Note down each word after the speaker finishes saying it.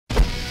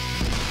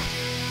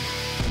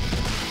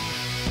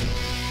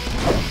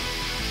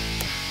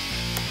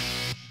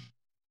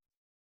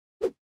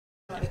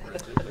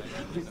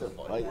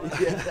by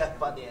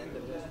the end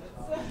of it.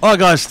 All right,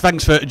 guys,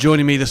 thanks for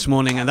joining me this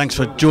morning, and thanks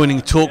for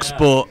joining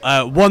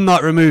TalkSport. One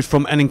night removed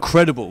from an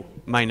incredible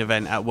main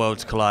event at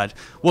Worlds Collide.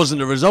 Wasn't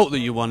the result that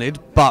you wanted,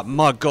 but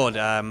my God,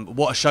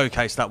 what a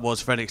showcase that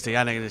was for NXT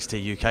and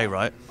NXT UK,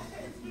 right?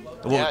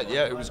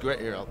 Yeah, it was great.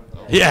 Here,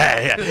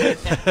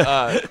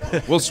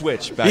 we'll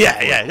switch back.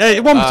 Yeah,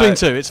 one between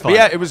two, it's fine.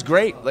 Yeah, it was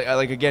great.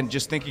 Like again,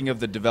 just thinking of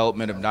the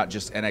development of not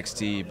just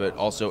NXT but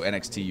also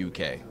NXT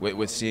UK,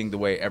 with seeing the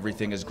way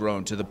everything has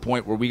grown to the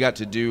point where we got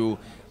to do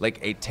like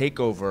a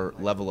takeover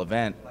level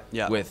event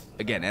with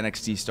again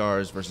NXT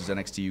stars versus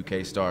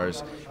NXT UK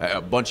stars. A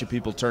bunch of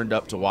people turned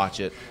up to watch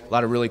it. A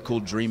lot of really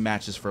cool dream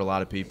matches for a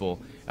lot of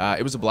people.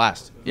 It was a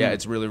blast. Yeah,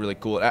 it's really, really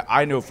cool.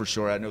 I know for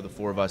sure, I know the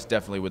four of us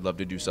definitely would love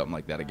to do something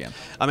like that again.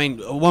 I mean,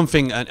 one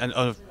thing,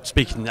 and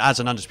speaking as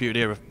an Undisputed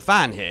Era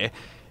fan here,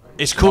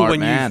 it's cool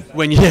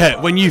when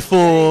you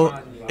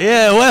thought,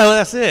 well,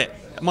 that's it.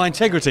 My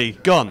integrity,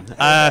 gone.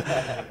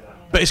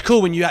 But it's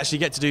cool when you actually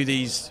get to do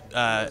these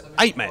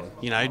 8 men.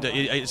 You know,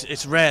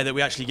 it's rare that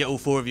we actually get all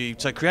 4 of you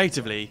so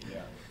creatively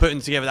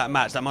putting together that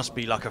match. That must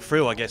be like a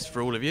thrill, I guess,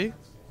 for all of you.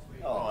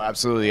 Oh,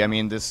 absolutely. I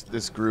mean,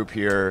 this group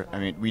here, I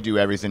mean, we do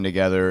everything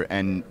together,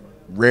 and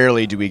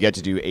rarely do we get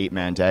to do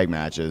 8-man tag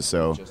matches.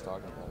 So,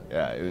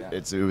 yeah,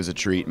 it was a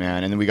treat,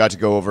 man. And then we got to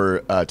go over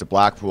to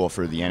Blackpool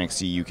for the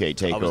NXT UK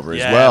takeover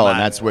as well, man.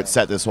 And that's what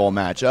set this whole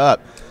match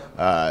up.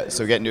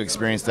 So getting to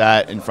experience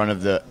that in front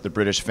of the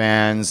British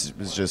fans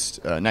was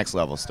just next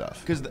level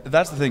stuff. Because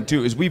that's the thing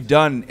too, is we've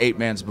done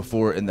 8-mans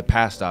before in the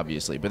past,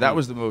 obviously, but that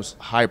was the most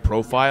high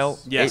profile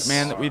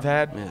 8-man that we've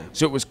had. Yeah.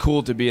 So it was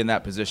cool to be in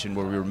that position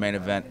where we were main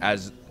event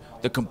as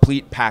the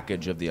complete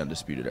package of the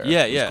Undisputed Era.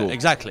 Yeah, cool.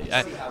 Exactly. See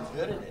how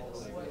good it is.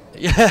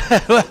 Yeah,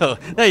 well,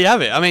 there you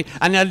have it. I mean,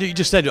 and you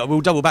just said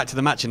we'll double back to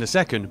the match in a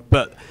second,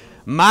 but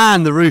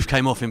man, the roof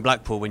came off in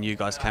Blackpool when you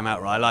guys came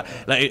out, right?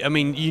 Like I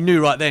mean, you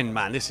knew right then,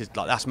 man, this is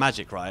that's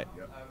magic, right?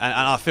 And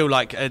I feel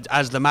like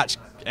as the match,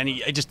 and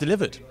it just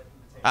delivered.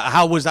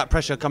 How was that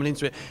pressure coming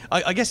into it?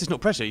 I guess it's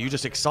not pressure. You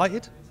just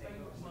excited?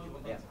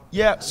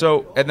 Yeah.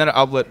 So, and then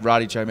I'll let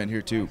Roddy chime in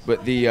here too.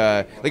 But the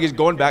like, it's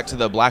going back to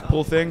the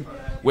Blackpool thing.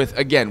 With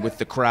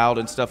the crowd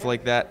and stuff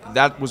like that,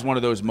 that was one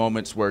of those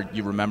moments where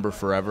you remember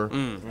forever.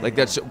 Like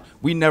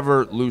we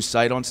never lose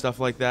sight on stuff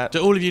like that.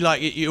 Do all of you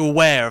you're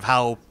aware of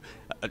how,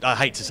 I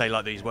hate to say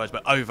like these words,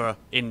 but over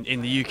in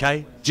the UK? Do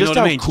you just know what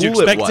how I mean? cool Did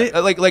you expect it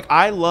was. it? Like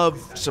I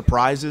love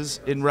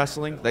surprises in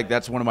wrestling. Like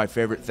that's one of my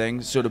favorite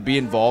things. So to be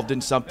involved in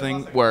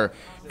something where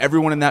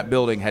everyone in that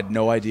building had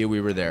no idea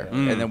we were there,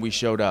 and then we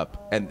showed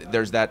up, and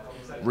there's that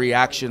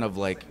reaction of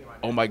like,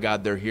 oh my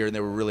God, they're here, and they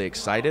were really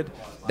excited.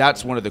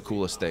 That's one of the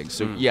coolest things.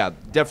 So yeah,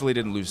 definitely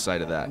didn't lose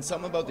sight of that. And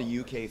something about the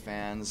UK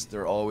fans,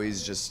 they're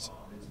always just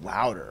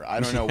louder. I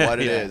don't know what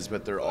it is,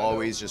 but they're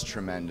always just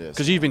tremendous.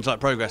 Because you've been to like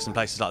Progress and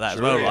places like that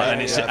as well, right? Yeah,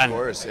 and it's, of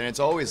course. And it's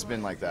always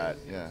been like that,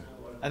 yeah.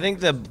 I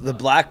think the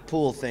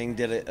Blackpool thing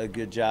did a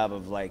good job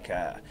of like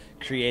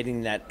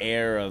creating that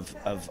air of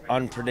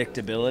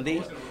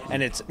unpredictability,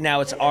 and it's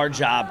our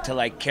job to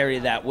like carry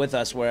that with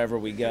us wherever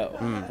we go.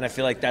 And I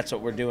feel like that's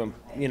what we're doing,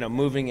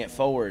 moving it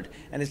forward.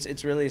 And it's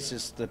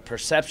just the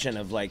perception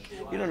of like,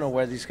 you don't know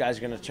where these guys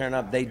are going to turn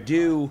up. They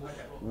do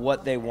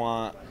what they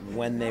want,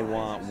 when they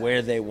want,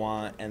 where they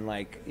want, and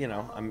like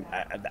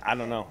I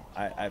don't know.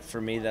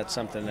 For me, that's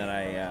something that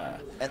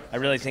I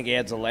really think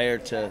adds a layer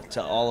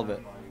to all of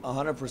it.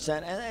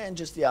 100%, and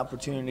just the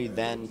opportunity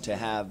then to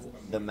have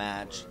the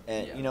match.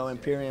 And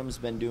Imperium's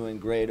been doing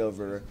great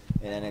over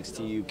in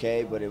NXT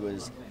UK, but it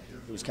was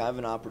kind of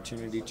an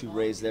opportunity to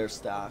raise their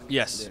stock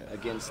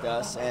against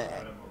us,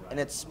 and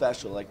it's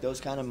special. Like those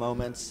kind of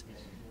moments,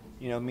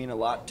 mean a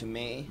lot to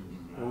me,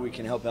 where we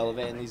can help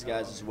elevate these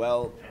guys as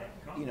well.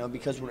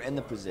 Because we're in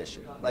the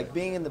position. Like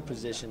being in the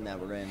position that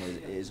we're in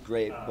is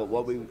great, but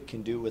what we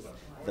can do with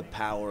the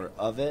power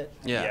of it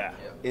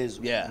is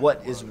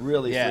what is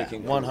really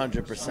freaking cool.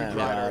 100%. We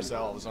pride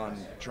ourselves on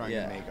trying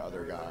to make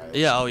other guys.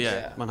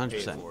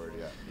 100%.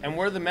 And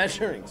we're the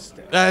measuring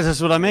stick.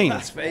 That's what I mean.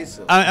 Let's face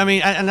it. I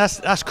mean, and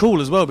that's cool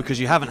as well, because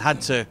you haven't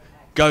had to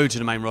go to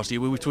the main roster.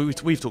 We've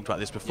talked about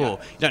this before.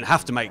 You don't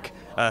have to make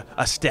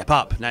a step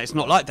up. Now, it's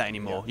not like that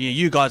anymore.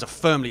 You guys are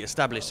firmly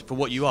established for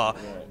what you are,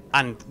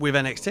 and with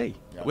NXT.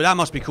 Well, that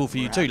must be cool for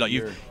you too. Like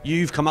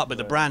you've come up, but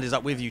the brand is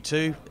up with you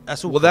too.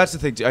 That's all. Well, that's the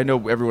thing too. I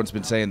know everyone's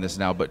been saying this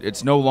now, but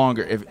it's no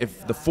longer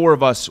if the four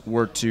of us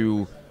were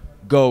to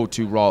go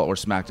to Raw or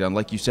SmackDown,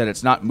 like you said,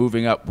 it's not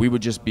moving up. We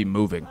would just be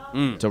moving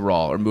to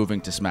Raw or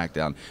moving to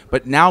SmackDown.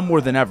 But now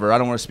more than ever, I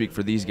don't want to speak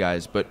for these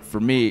guys, but for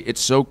me,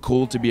 it's so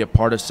cool to be a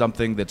part of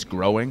something that's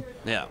growing.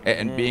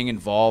 And being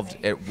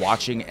involved at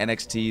watching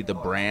NXT, the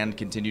brand,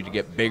 continue to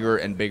get bigger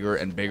and bigger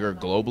and bigger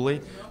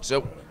globally.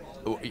 So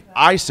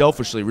I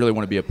selfishly really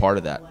want to be a part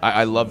of that.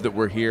 I love that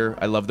we're here.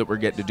 I love that we're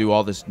getting to do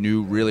all this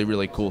new, really,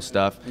 really cool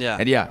stuff.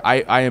 And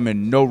I am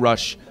in no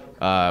rush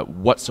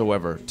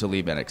whatsoever to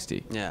leave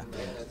NXT.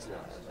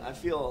 I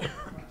feel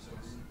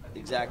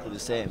exactly the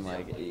same.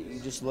 Like you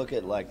just look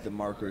at like the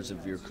markers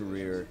of your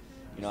career.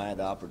 I had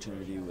the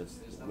opportunity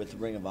with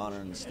Ring of Honor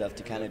and stuff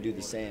to kind of do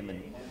the same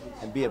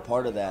and be a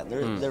part of that.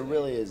 There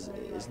really is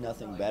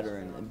nothing better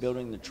in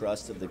building the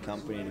trust of the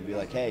company to be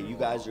like, hey, you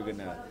guys are going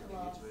to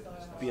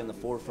be in the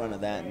forefront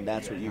of that, and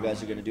that's what you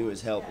guys are going to do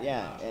is help,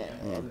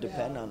 and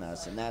depend on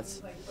us. And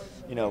that's,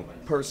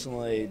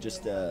 personally,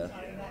 just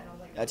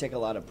I take a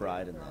lot of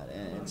pride in that,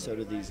 and so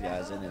do these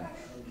guys. And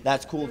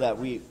that's cool that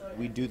we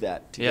do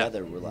that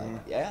together. We're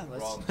like,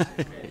 let's.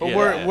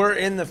 But we're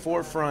in the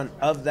forefront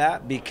of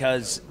that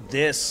because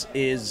this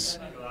is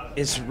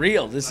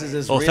real. This is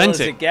as authentic. Real as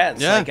it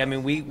gets. Yeah. Like, I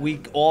mean, we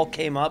all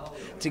came up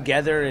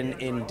together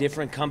in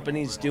different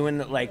companies doing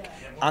like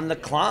on the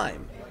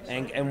climb.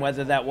 And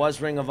whether that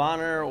was Ring of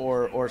Honor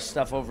or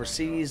stuff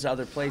overseas,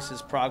 other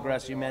places,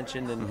 Progress you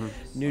mentioned, and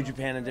New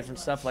Japan and different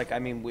stuff. Like, I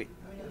mean,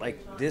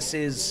 this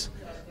is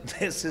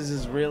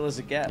as real as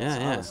it gets,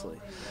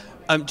 honestly.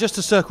 Just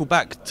to circle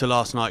back to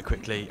last night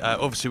quickly,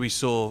 obviously we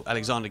saw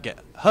Alexander get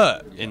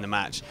hurt in the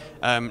match.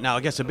 Now, I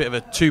guess a bit of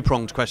a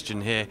two-pronged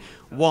question here.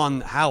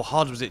 One, how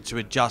hard was it to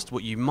adjust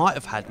what you might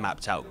have had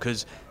mapped out?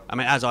 Because, I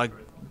mean, as I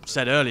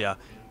said earlier,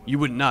 you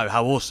wouldn't know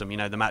how awesome,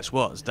 the match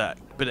was. But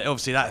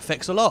obviously that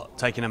affects a lot,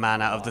 taking a man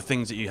out of the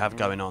things that you have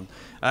going on.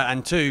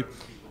 And two,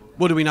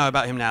 what do we know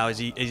about him now?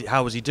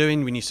 How was he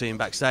doing when you see him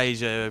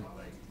backstage?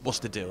 What's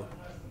the deal?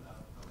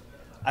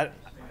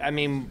 I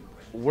mean,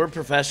 we're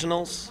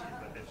professionals,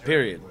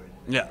 period.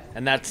 Yeah.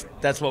 And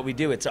that's what we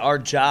do. It's our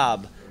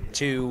job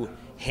to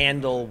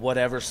handle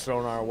whatever's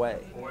thrown our way.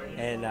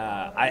 And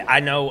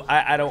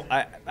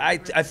I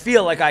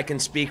feel like I can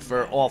speak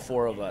for all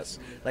four of us.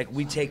 Like,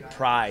 we take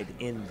pride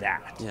in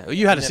that. Yeah. Well,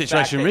 you had a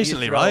situation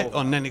recently, right,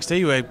 on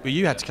NXT where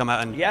you had to come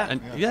out and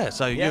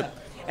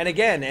And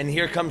again, and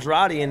here comes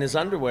Roddy in his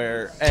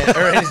underwear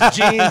or in his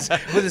jeans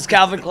with his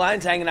Calvin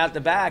Kleins hanging out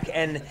the back,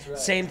 and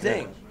same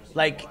thing.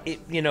 Like,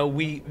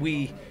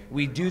 we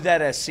do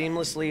that as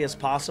seamlessly as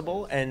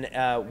possible, and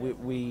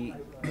we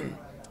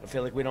I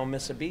feel like we don't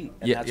miss a beat,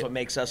 and that's what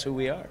makes us who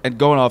we are. And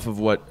going off of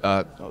what,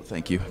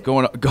 thank you.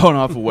 Going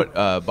off of what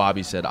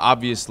Bobby said,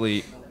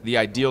 obviously the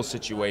ideal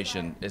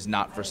situation is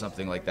not for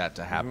something like that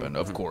to happen,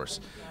 of course.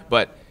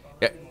 But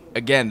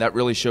again, that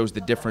really shows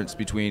the difference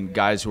between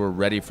guys who are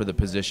ready for the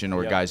position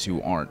or guys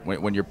who aren't.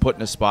 When you're put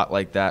in a spot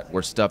like that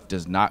where stuff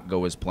does not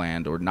go as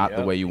planned or not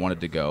the way you want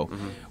it to go,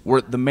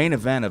 we're the main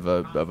event of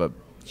a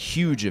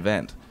huge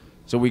event.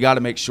 So we got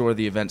to make sure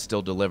the event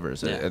still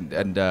delivers.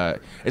 And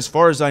as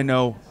far as I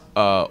know,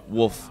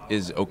 Wolfe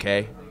is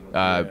okay.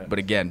 But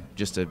again,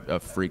 just a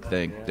freak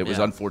thing. It was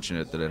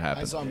unfortunate that it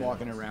happened. I saw him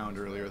walking around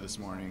earlier this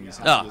morning. He's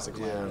happy as a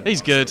clown.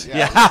 He's good.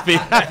 Yeah,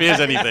 happy as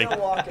anything.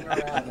 Walking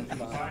around and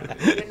fine.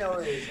 He didn't know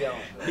where he was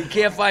going. He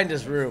can't find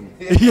his room.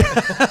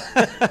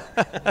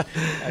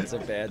 That's a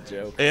bad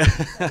joke.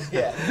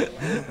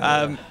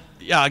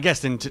 I guess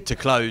then to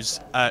close,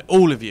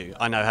 all of you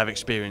I know have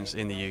experience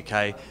in the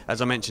UK. As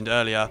I mentioned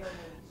earlier,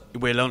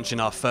 we're launching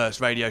our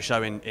first radio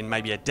show in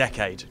maybe a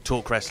decade,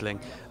 Talk Wrestling.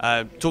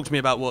 Talk to me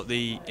about what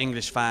the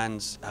English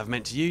fans have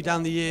meant to you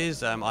down the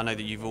years. I know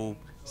that you've all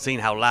seen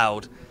how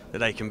loud that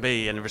they can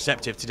be and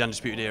receptive to the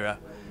Undisputed Era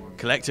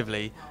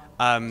collectively.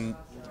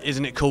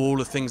 Isn't it cool, all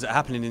the things that are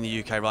happening in the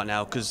UK right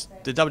now? Because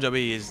the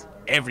WWE is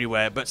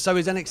everywhere, but so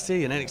is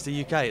NXT and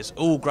NXT UK. It's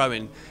all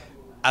growing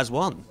as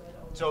one.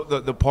 So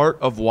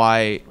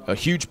a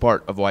huge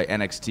part of why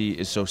NXT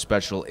is so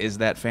special is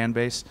that fan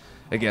base.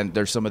 Again,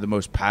 they're some of the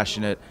most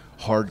passionate,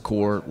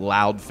 hardcore,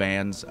 loud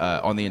fans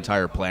on the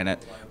entire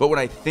planet. But when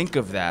I think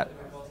of that,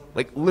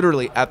 like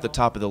literally at the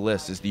top of the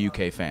list is the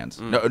UK fans.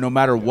 No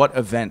matter what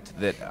event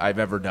that I've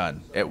ever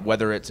done,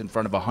 whether it's in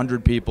front of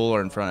 100 people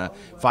or in front of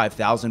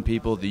 5,000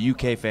 people, the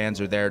UK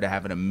fans are there to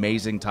have an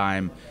amazing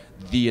time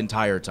the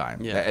entire time.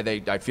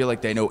 I feel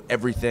like they know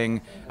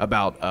everything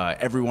about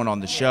everyone on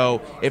the show.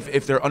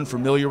 If they're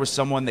unfamiliar with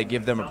someone, they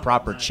give them a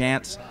proper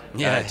chance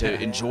to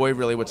enjoy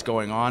really what's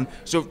going on.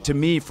 So to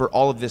me, for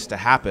all of this to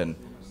happen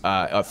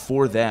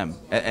for them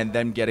and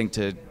them getting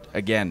to,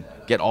 again,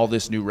 get all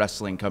this new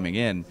wrestling coming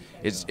in,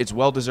 it's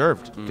well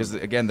deserved because,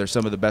 again, they're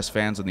some of the best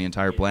fans on the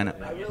entire planet.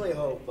 I really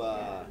hope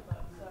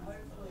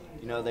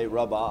they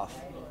rub off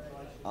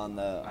on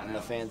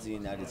the fans of the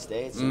United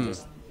States and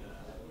just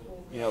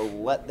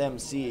let them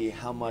see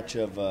how much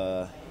of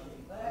a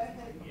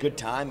good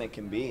time it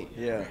can be.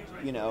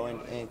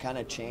 And kind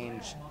of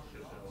change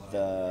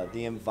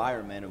the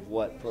environment of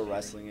what pro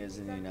wrestling is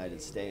in the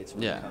United States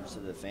when it comes to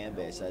the fan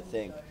base. I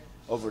think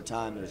over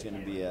time there's going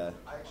to be a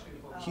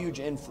huge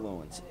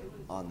influence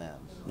on them.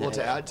 Well,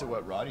 to add to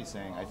what Roddy's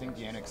saying, I think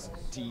the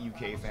NXT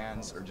UK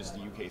fans, or just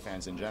the UK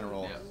fans in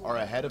general, are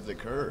ahead of the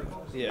curve.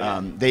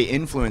 They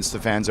influence the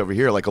fans over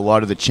here, like a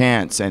lot of the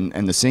chants and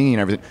the singing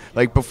and everything.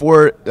 Like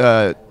before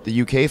the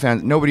UK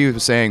fans, nobody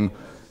was saying,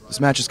 this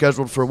match is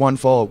scheduled for one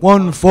fall.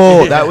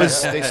 That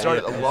was, they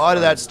started a lot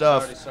of that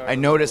stuff. I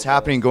noticed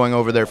happening going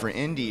over there for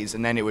indies,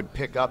 and then it would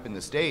pick up in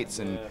the States,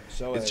 and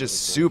it's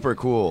just super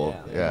cool.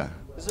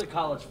 This is a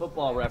college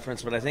football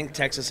reference, but I think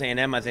Texas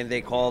A&M, I think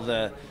they call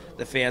the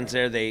the fans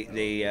there, the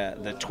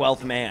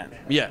 12th man.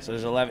 Yeah. So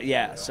there's 11.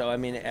 Yeah. So I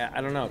mean, I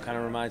don't know. It kind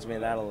of reminds me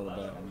of that a little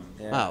bit.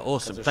 Yeah, Ah,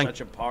 awesome. They're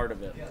such a part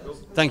of it.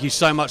 Thank you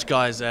so much,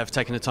 guys, for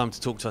taking the time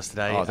to talk to us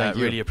today. Oh, thank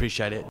you. Really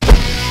appreciate it.